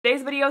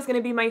today's video is going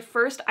to be my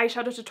first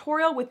eyeshadow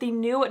tutorial with the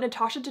new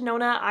Natasha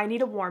Denona I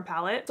Need a Warm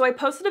palette. So I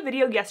posted a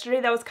video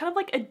yesterday that was kind of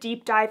like a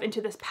deep dive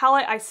into this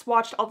palette. I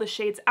swatched all the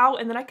shades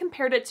out and then I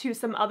compared it to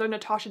some other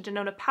Natasha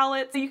Denona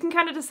palettes. So you can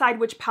kind of decide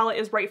which palette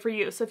is right for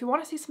you. So if you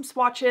want to see some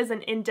swatches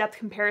and in-depth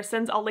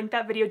comparisons, I'll link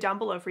that video down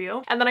below for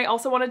you. And then I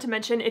also wanted to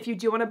mention, if you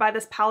do want to buy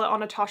this palette on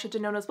Natasha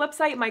Denona's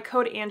website, my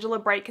code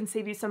ANGELABRIGHT can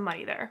save you some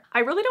money there. I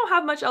really don't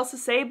have much else to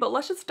say, but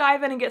let's just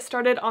dive in and get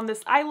started on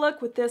this eye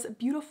look with this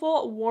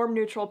beautiful warm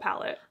neutral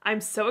palette. I'm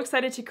so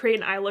excited to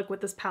create an eye look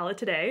with this palette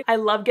today. I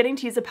love getting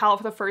to use a palette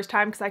for the first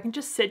time because I can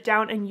just sit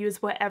down and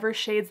use whatever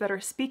shades that are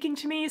speaking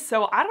to me.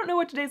 So I don't know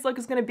what today's look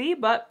is going to be,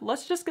 but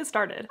let's just get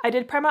started. I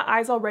did prime my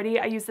eyes already.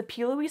 I used the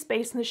P.Louise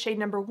base in the shade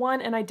number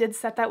 1, and I did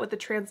set that with the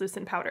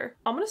translucent powder.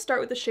 I'm going to start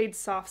with the shade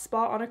Soft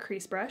Spot on a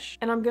crease brush,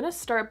 and I'm going to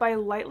start by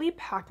lightly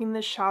packing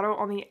the shadow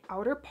on the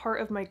outer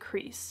part of my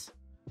crease.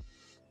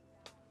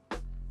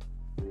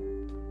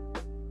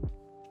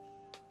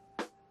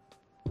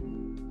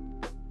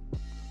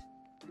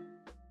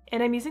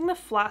 And I'm using the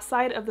flat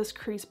side of this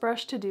crease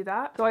brush to do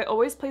that. So I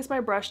always place my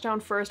brush down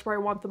first where I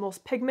want the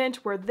most pigment,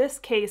 where this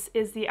case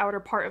is the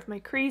outer part of my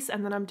crease,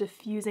 and then I'm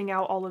diffusing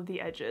out all of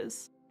the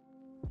edges.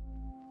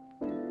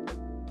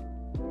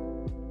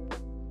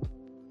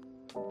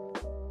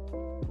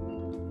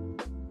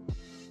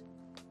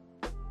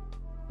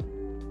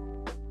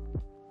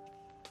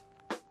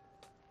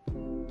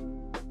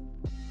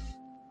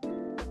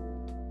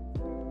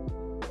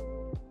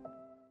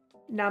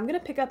 Now I'm going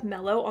to pick up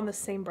Mellow on the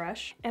same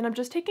brush, and I'm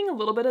just taking a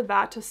little bit of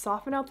that to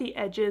soften out the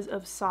edges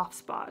of Soft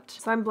Spot.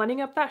 So I'm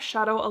blending up that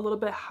shadow a little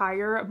bit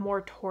higher,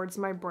 more towards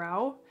my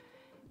brow,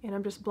 and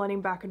I'm just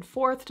blending back and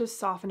forth to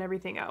soften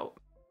everything out.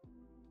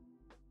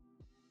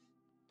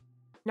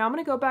 Now I'm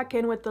going to go back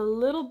in with a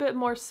little bit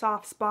more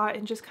Soft Spot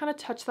and just kind of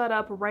touch that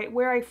up right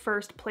where I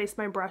first placed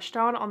my brush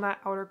down on that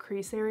outer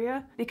crease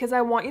area, because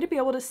I want you to be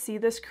able to see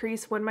this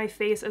crease when my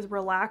face is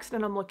relaxed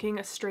and I'm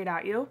looking straight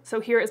at you.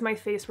 So here is my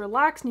face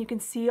relaxed and you can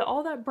see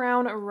all that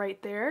brown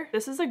right there.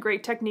 This is a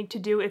great technique to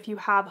do if you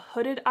have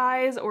hooded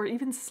eyes or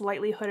even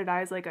slightly hooded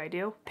eyes like I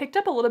do. Picked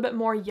up a little bit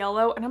more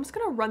yellow and I'm just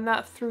going to run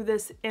that through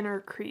this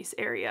inner crease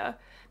area,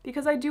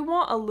 because I do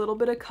want a little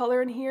bit of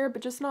color in here,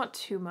 but just not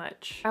too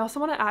much. I also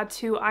want to add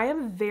too, I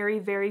am very,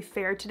 very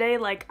fair today.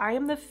 Like, I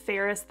am the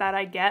fairest that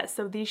I get,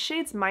 so these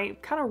shades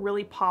might kind of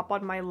really pop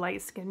on my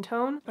light skin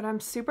tone, but I'm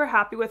super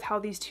happy with how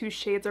these two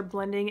shades are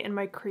blending in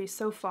my crease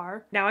so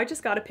far. Now I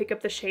just got to pick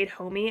up the shade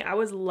Homey. I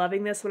was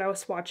loving this when I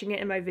was swatching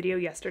it in my video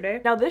yesterday.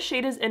 Now this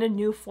shade is in a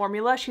new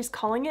formula. She's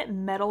calling it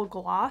Metal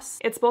Gloss.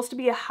 It's supposed to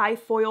be a high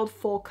foiled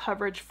full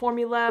coverage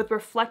formula with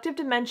reflective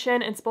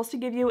dimension and supposed to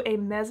give you a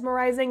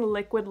mesmerizing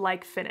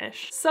liquid-like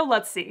finish. So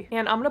let's see.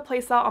 And I'm going to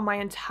place that on my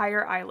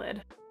entire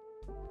eyelid.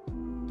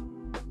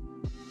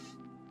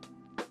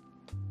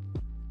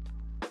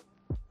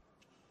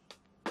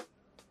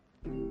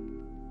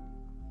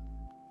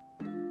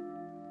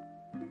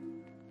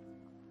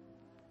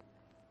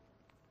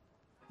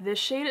 This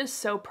shade is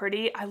so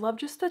pretty. I love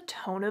just the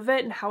tone of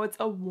it and how it's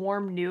a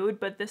warm nude,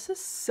 but this is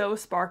so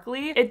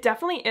sparkly. It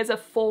definitely is a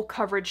full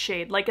coverage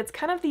shade. Like, it's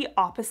kind of the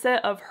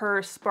opposite of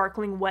her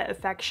sparkling wet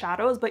effect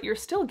shadows, but you're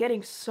still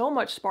getting so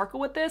much sparkle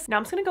with this. Now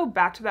I'm just gonna go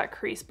back to that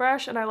crease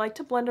brush, and I like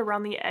to blend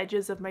around the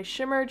edges of my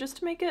shimmer just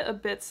to make it a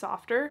bit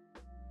softer.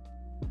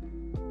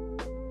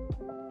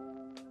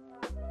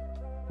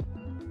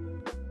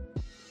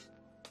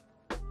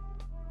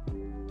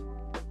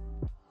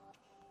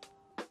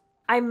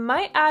 I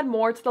might add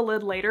more to the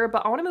lid later,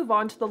 but I want to move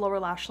on to the lower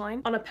lash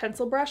line. On a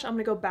pencil brush, I'm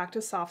going to go back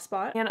to Soft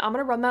Spot, and I'm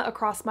going to run that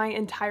across my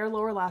entire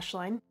lower lash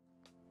line.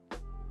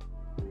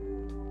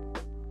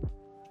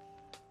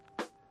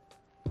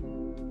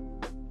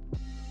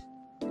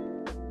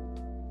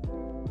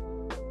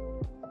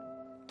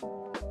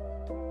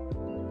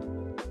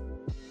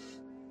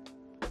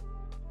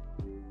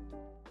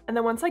 And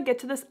then once I get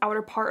to this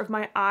outer part of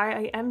my eye,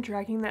 I am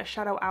dragging that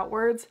shadow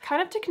outwards,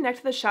 kind of to connect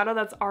to the shadow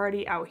that's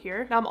already out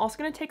here. Now I'm also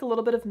going to take a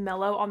little bit of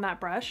Mellow on that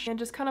brush and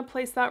just kind of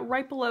place that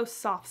right below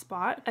Soft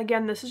Spot.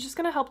 Again, this is just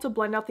going to help to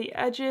blend out the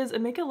edges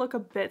and make it look a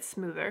bit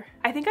smoother.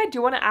 I think I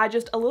do want to add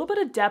just a little bit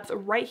of depth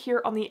right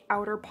here on the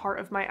outer part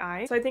of my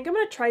eye. So I think I'm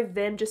going to try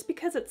Vim just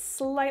because it's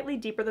slightly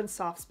deeper than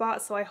Soft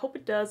Spot, so I hope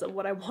it does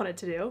what I want it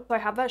to do. So I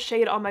have that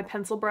shade on my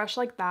pencil brush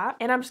like that,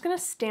 and I'm just going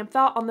to stamp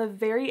that on the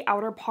very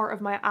outer part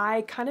of my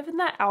eye, kind of in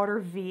that outer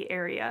V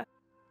area.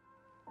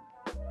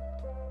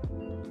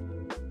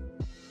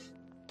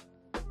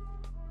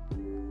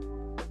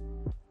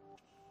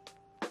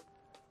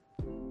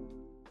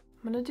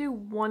 I'm gonna do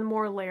one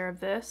more layer of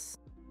this.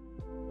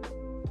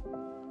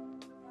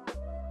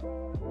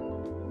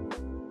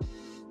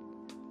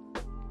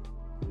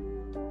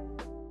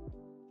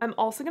 I'm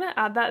also gonna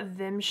add that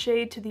Vim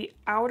shade to the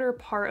outer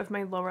part of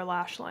my lower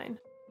lash line.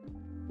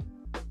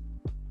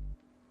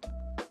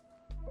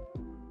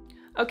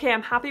 Okay,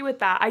 I'm happy with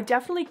that. I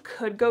definitely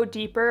could go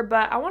deeper,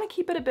 but I want to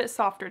keep it a bit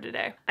softer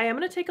today. I am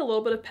going to take a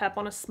little bit of pep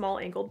on a small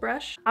angled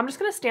brush. I'm just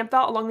going to stamp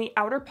that along the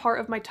outer part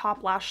of my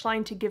top lash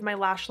line to give my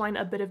lash line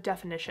a bit of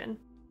definition.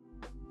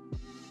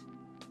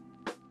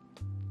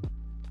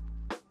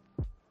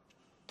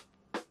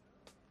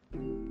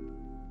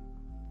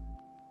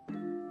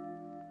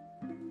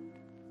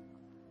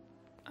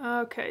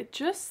 Okay,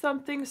 just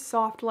something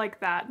soft like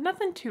that.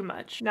 Nothing too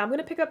much. Now I'm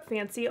gonna pick up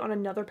Fancy on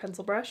another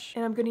pencil brush,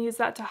 and I'm gonna use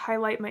that to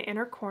highlight my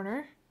inner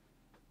corner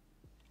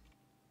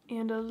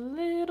and a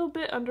little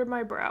bit under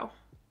my brow.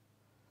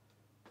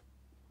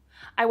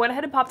 I went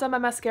ahead and popped on my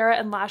mascara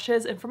and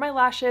lashes, and for my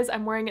lashes,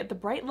 I'm wearing the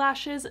Bright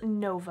Lashes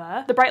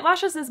Nova. The Bright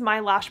Lashes is my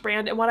lash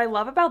brand, and what I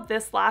love about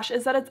this lash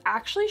is that it's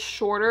actually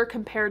shorter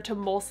compared to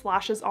most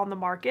lashes on the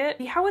market.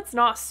 See how it's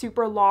not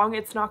super long?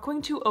 It's not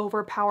going to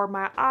overpower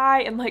my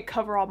eye and like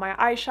cover all my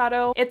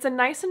eyeshadow. It's a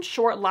nice and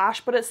short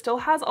lash, but it still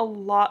has a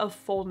lot of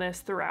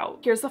fullness throughout.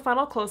 Here's the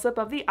final close-up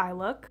of the eye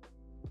look.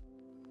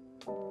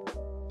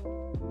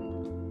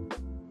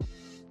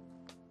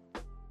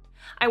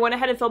 I went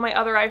ahead and filled my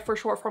other eye for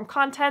short form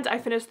content. I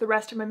finished the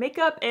rest of my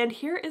makeup, and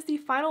here is the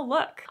final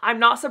look. I'm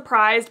not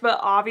surprised, but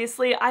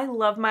obviously I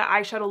love my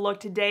eyeshadow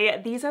look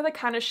today. These are the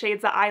kind of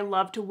shades that I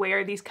love to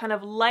wear. These kind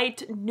of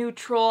light,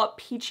 neutral,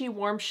 peachy,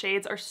 warm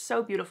shades are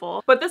so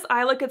beautiful. But this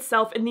eye look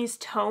itself and these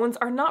tones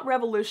are not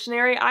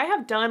revolutionary. I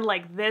have done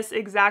like this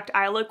exact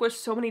eye look with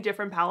so many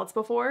different palettes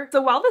before. So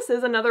while this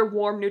is another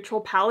warm, neutral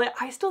palette,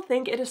 I still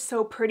think it is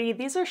so pretty.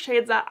 These are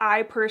shades that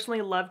I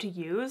personally love to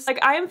use.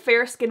 Like, I am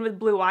fair skinned with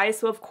blue eyes,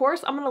 so of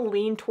course I'm gonna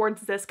lean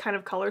towards this kind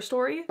of color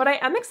story, but I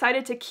am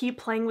excited to keep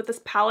playing with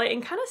this palette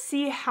and kind of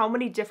see how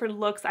many different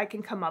looks I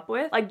can come up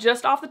with. Like,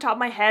 just off the top of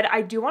my head,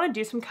 I do want to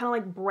do some kind of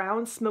like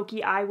brown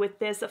smoky eye with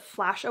this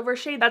flash over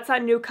shade. That's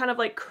that new kind of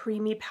like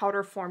creamy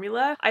powder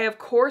formula. I of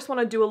course want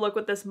to do a look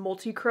with this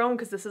multi-chrome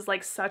because this is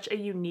like such a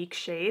unique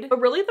shade, but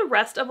really the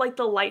rest of like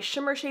the light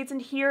shimmer shades in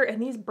here and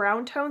these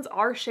brown tones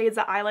are shades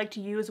that I like to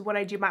use when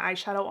I do my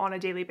eyeshadow on a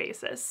daily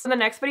basis. In the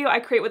next video I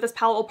create with this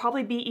palette will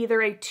probably be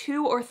either a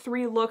 2 or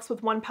 3 looks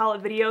with one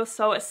palette video,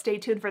 so stay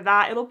tuned for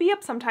that. It'll be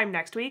up sometime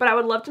next week, but I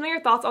would love to know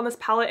your thoughts on this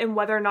palette and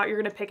whether or not you're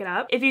gonna pick it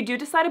up. If you do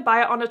decide to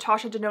buy it on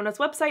Natasha Denona's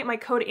website, my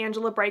code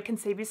ANGELABRIGHT can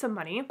save you some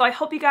money. So I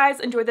hope you guys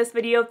enjoyed this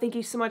video. Thank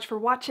you so much for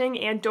watching,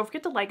 and don't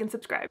forget to like and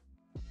subscribe.